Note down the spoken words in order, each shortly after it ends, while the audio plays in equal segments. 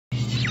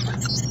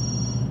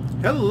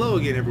Hello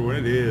again, everyone.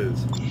 It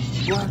is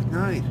Black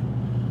Knight,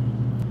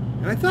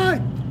 and I thought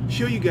I'd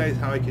show you guys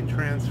how I can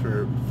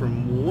transfer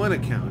from one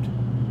account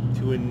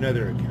to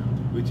another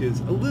account, which is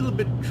a little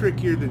bit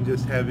trickier than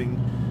just having,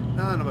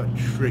 I don't know about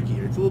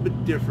trickier, it's a little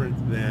bit different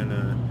than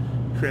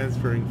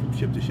transferring from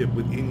ship to ship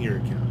within your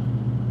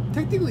account.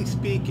 Technically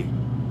speaking,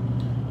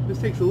 this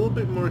takes a little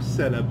bit more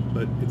setup,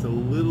 but it's a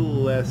little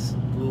less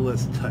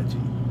touchy.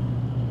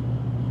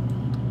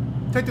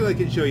 Technically, I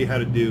can show you how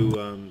to do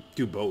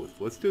both.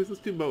 Let's do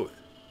both.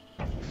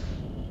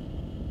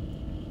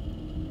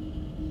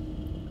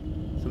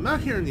 So I'm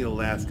out here in the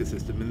Alaska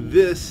system, and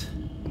this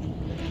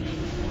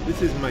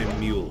is my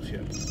mule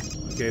ship.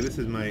 Okay, this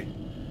is my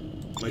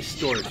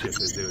store ship,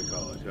 as they would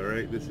call it. All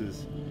right, this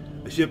is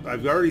a ship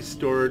I've already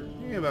stored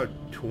about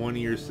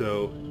 20 or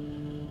so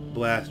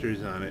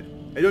blasters on it.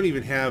 I don't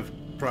even have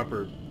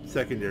proper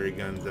secondary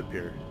guns up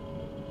here.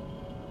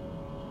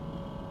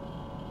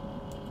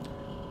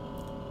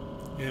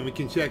 And we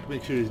can check,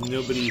 make sure there's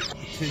nobody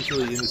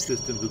potentially in the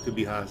system who could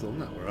be hostile.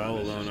 No, we're all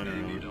alone on our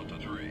own.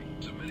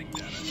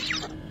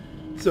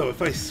 So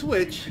if I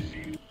switch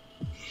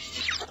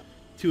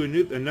to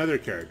another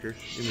character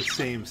in the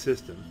same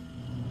system,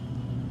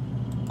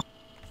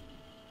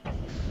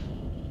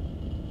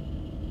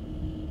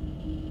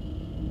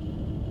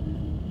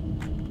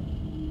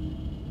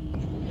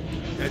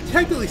 now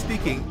technically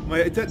speaking,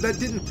 that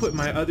didn't put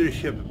my other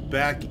ship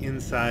back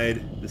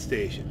inside the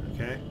station,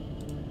 okay?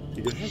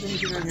 Do I have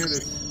anything on here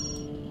that's...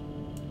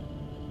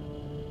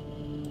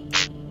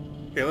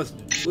 Okay,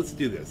 let's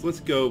do this. Let's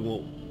go.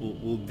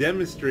 We'll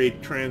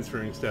demonstrate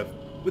transferring stuff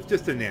with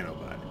just a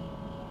nanobot.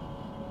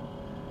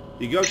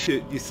 You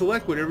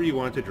select whatever you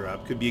want to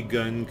drop. Could be a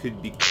gun,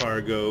 could be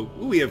cargo.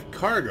 Ooh, we have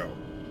cargo.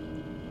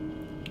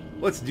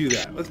 Let's do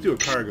that. Let's do a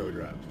cargo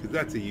drop because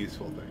that's a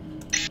useful thing.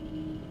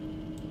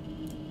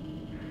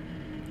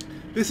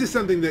 This is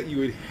something that you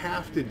would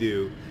have to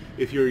do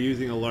if you're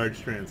using a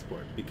large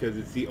transport, because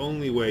it's the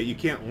only way. You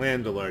can't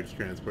land a large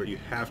transport. You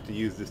have to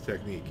use this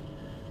technique.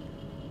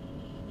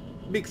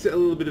 Makes it a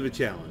little bit of a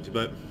challenge,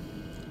 but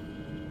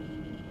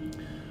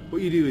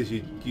what you do is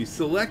you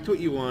select what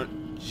you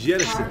want,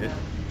 jettison it.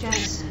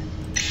 Jettison.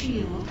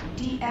 Shield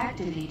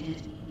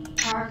deactivated.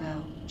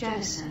 Cargo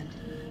jettisoned.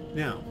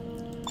 Now,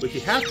 what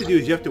you have to do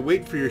is you have to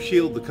wait for your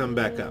shield to come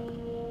back up.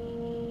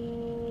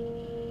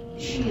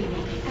 Shield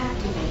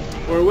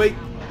activated. Or wait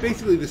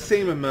basically the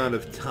same amount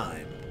of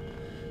time.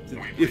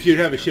 If you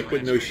have a ship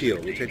with no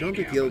shield, which I don't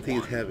think the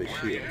LTs have a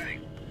shield.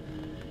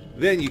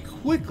 Then you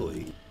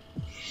quickly,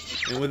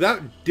 and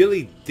without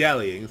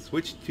dilly-dallying,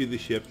 switch to the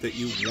ship that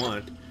you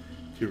want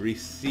to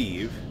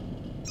receive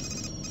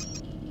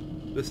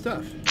the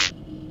stuff.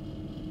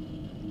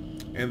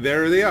 And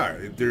there they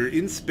are. They're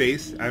in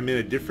space. I'm in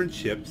a different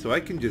ship, so I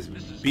can just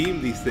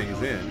beam these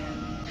things in.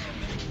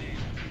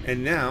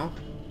 And now,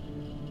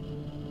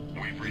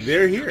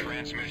 they're here.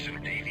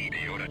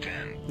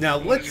 Now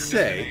let's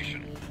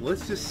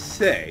just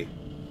say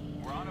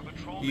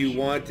you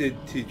wanted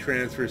to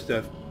transfer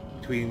stuff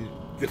between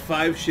the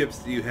 5 ships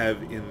that you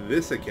have in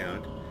this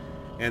account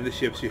and the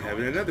ships you have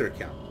in another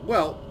account.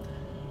 Well,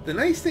 the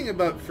nice thing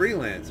about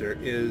Freelancer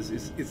is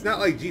it's not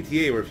like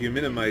GTA where if you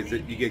minimize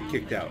it, you get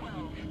kicked out.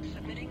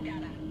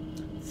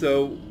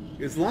 So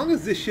as long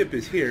as this ship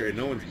is here and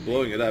no one's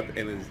blowing it up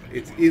and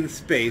it's in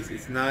space,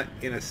 it's not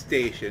in a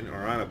station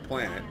or on a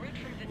planet,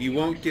 you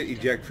won't get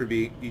ejected for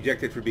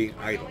being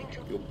idle.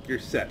 You're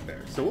set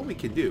there. So what we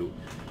can do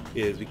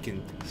is we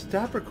can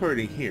stop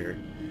recording here,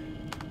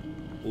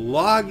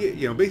 log,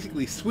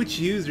 basically switch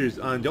users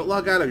on, don't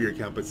log out of your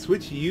account, but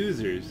switch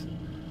users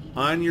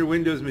on your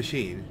Windows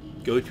machine,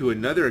 go to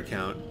another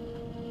account,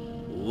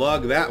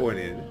 log that one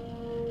in,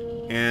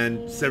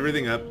 and set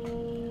everything up,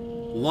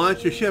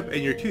 launch your ship,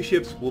 and your 2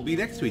 ships will be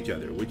next to each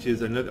other, which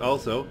is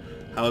also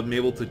how I'm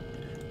able to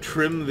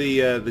trim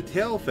the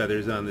tail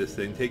feathers on this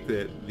thing, take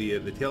the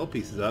tail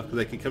pieces off, because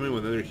I can come in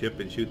with another ship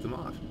and shoot them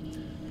off.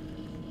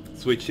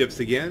 Switch ships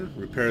again,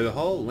 repair the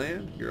hull,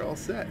 land, you're all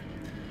set.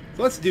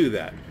 So let's do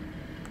that.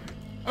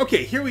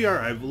 Okay, here we are.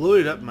 I've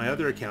loaded up my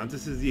other account.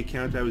 This is the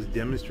account I was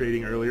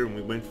demonstrating earlier when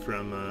we went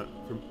from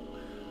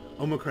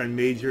Omicron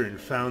Major and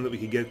found that we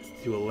could get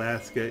to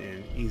Alaska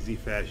in easy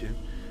fashion.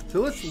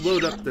 So let's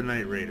load up the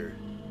Night Raider,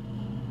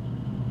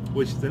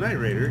 which the Night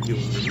Raider, you'll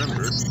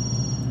remember,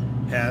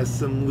 has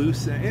some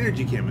loose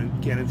energy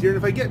cannons here, and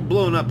if I get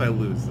blown up, I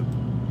lose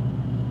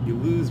them. You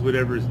lose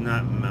whatever's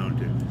not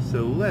mounted.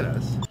 So let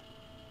us.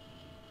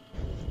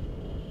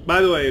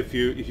 By the way, if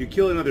you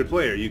kill another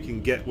player, you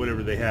can get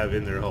whatever they have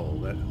in their hull.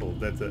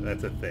 That's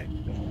a thing.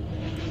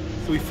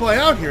 So we fly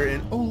out here,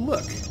 and oh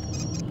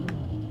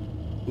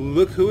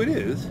look who it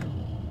is.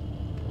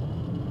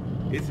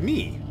 It's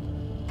me.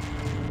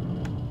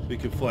 So we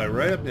can fly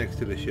right up next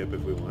to the ship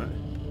if we want.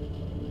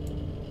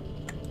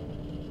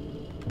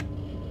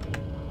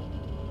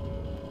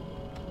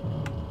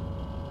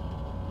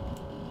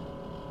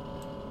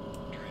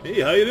 Hey,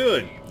 how you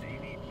doing?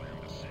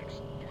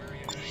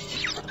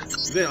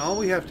 Then all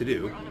we have to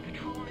do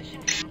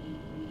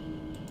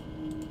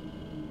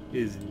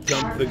is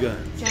dump the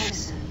guns.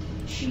 Jettison.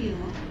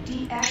 Shield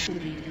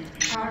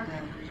deactivated.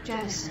 Cargo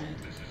jettisoned.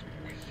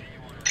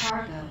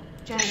 Cargo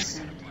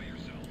jettisoned.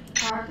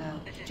 Cargo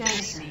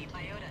jettisoned.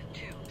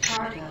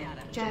 Cargo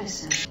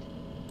jettisoned.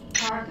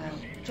 Cargo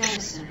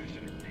jettisoned.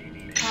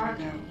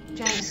 Cargo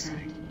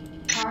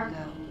jettisoned.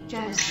 Cargo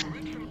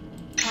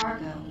jettisoned.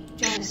 Cargo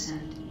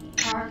jettisoned.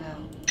 Cargo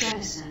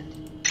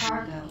jettisoned.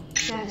 Cargo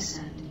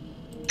jettisoned.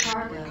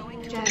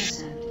 Cargo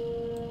jettisoned.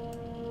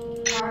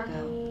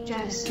 Cargo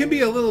jettisoned. Can be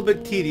a little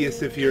bit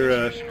tedious if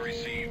you're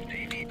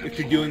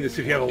doing this,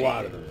 if you have a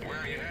lot of them.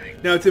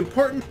 Now it's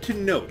important to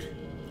note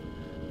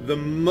the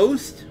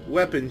most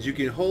weapons you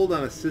can hold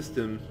on a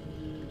system.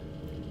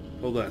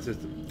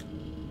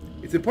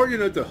 It's important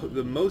to note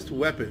the most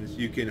weapons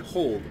you can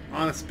hold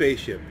on a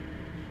spaceship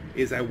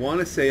is, I want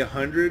to say,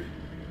 100.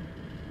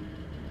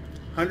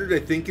 100 I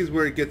think is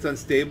where it gets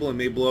unstable and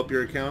may blow up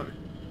your account.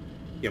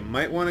 You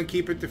might want to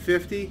keep it to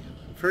 50.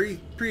 I'm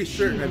pretty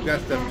certain I've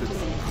got stuff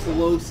that's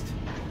close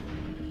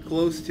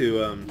to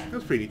that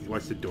was pretty.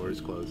 Watch the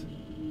doors close.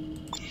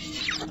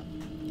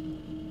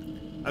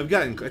 I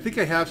think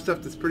I have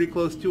stuff that's pretty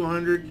close to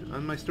 100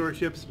 on my store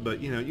ships, but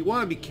you know, you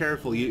want to be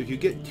careful. If you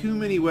get too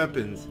many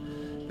weapons,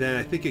 then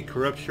I think it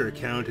corrupts your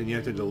account and you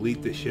have to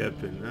delete the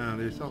ship, and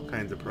there's all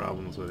kinds of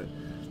problems with it.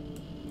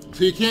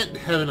 So you can't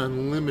have an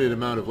unlimited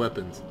amount of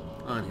weapons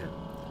on here.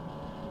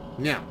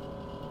 Now,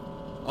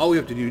 all we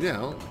have to do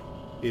now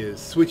is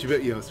switch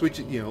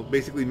it,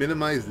 basically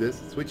minimize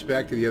this, switch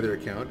back to the other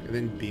account, and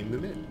then beam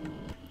them in.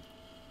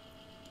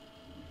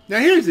 Now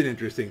here's an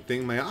interesting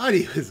thing. My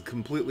audio is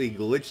completely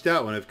glitched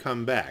out when I've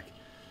come back.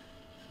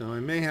 So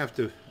I may have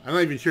to, I'm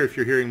not even sure if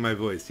you're hearing my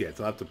voice yet,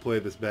 so I'll have to play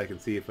this back and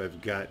see if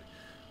I've got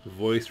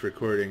voice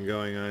recording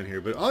going on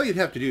here. But all you'd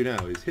have to do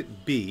now is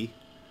hit B.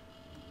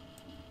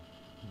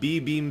 B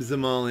beams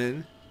them all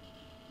in.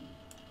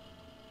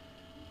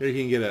 There you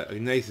can get a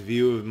nice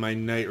view of my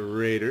Knight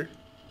Raider.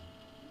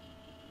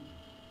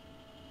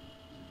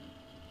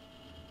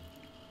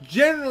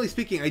 Generally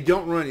speaking, I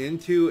don't run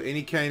into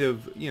any kind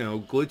of,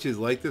 glitches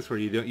like this where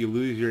you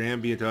lose your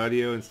ambient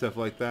audio and stuff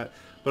like that.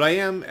 But I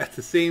am, at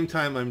the same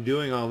time I'm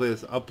doing all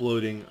this,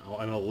 uploading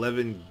an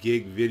 11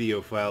 gig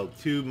video file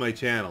to my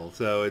channel.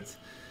 So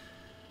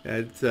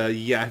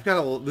yeah, I've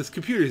got this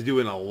computer's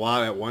doing a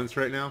lot at once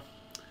right now.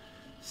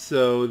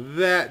 So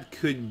that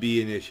could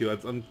be an issue.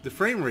 The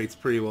frame rate's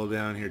pretty well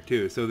down here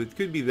too. So it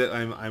could be that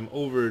I'm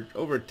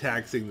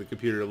overtaxing the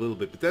computer a little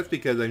bit, but that's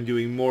because I'm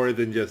doing more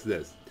than just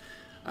this.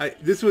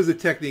 This was a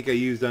technique I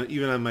used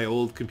even on my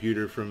old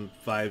computer from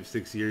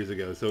 5-6 years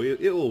ago, so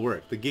it will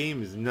work. The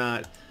game is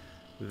not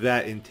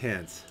that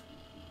intense.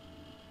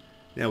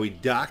 Now we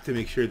dock to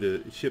make sure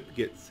the ship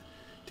gets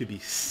to be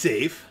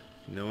safe.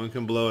 No one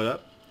can blow it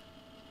up.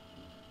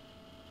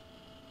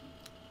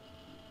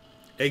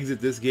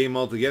 Exit this game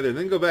altogether, and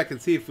then go back and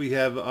see if we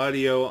have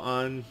audio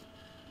on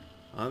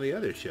the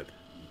other ship.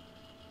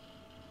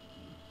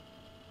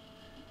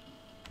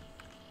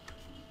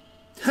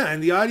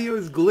 And the audio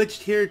is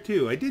glitched here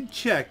too. I did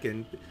check,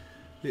 and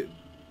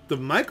the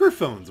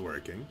microphone's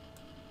working.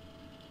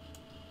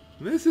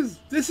 This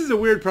is a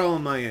weird problem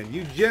on my end.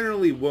 You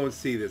generally won't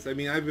see this. I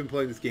mean, I've been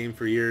playing this game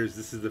for years.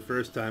 This is the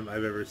first time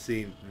I've ever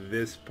seen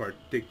this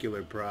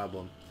particular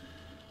problem.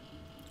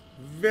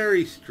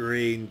 Very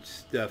strange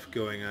stuff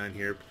going on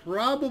here.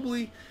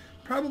 Probably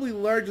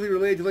largely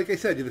related to, like I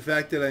said, to the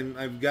fact that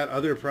I've got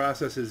other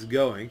processes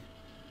going.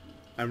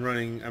 I'm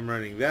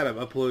running that. I'm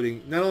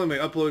uploading. Not only am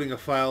I uploading a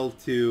file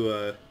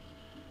to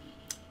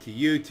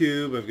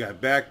YouTube, I've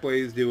got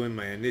Backblaze doing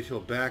my initial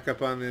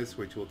backup on this,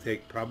 which will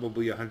take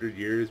probably 100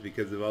 years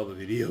because of all the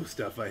video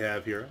stuff I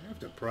have here. I have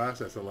to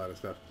process a lot of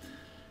stuff,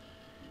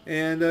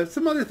 and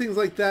some other things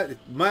like that.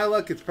 My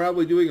luck, it's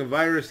probably doing a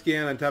virus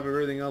scan on top of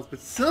everything else.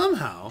 But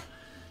somehow,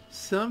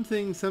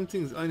 something's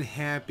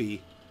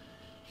unhappy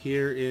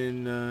here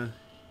in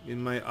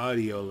my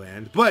audio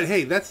land. But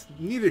hey, that's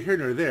neither here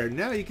nor there.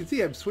 Now you can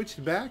see I've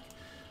switched back.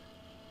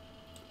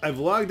 I've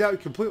logged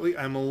out completely.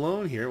 I'm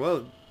alone here.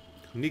 Well,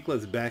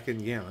 Nikla's back in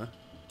Gamma.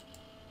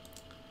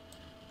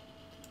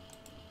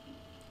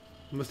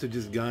 Must have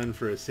just gone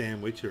for a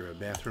sandwich or a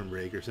bathroom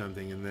break or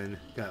something, and then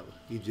got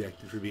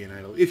ejected for being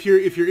idle. If you're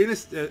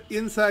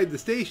inside the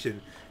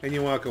station and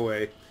you walk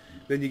away,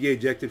 then you get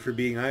ejected for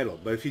being idle.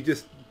 But if you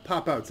just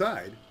pop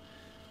outside,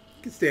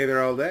 you can stay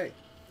there all day.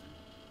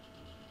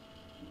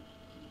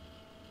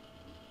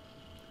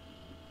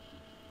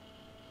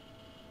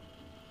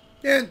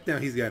 And now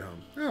he's got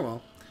home. Oh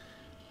well.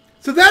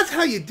 So that's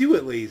how you do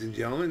it, ladies and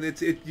gentlemen.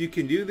 You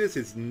can do this.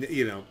 It's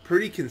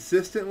pretty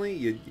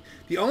consistently.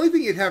 The only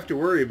thing you'd have to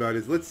worry about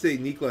is, let's say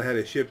Nikla had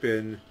a ship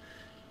in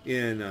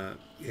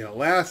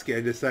Alaska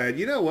and decide,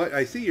 you know what?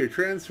 I see you're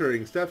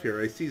transferring stuff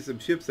here. I see some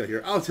ships out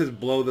here. I'll just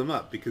blow them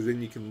up, because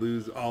then you can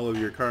lose all of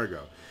your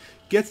cargo.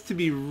 Gets to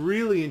be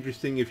really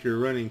interesting if you're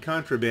running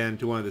contraband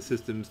to one of the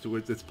systems to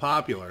which it's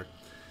popular,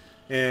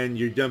 and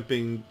you're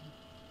dumping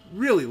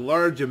really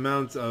large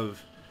amounts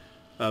of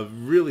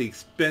really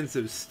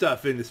expensive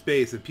stuff into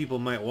space, and people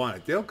might want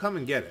it. They'll come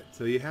and get it.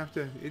 So you have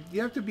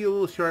to be a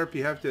little sharp.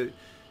 You have to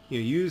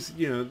use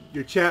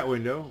your chat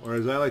window, or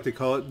as I like to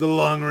call it, the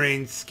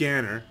long-range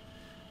scanner.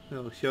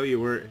 It'll show you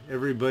where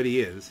everybody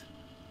is.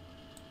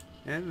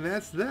 And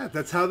that's that.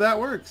 That's how that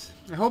works.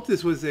 I hope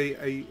this was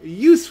a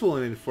useful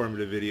and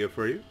informative video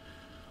for you.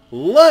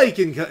 Like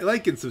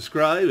and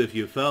subscribe if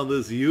you found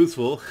this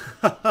useful.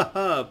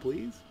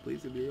 Please,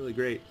 it'd be really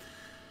great.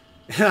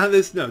 And on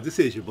this note, this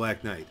is your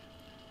Black Knight.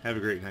 Have a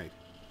great night.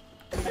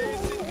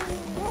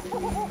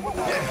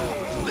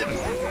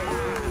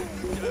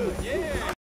 Yeah.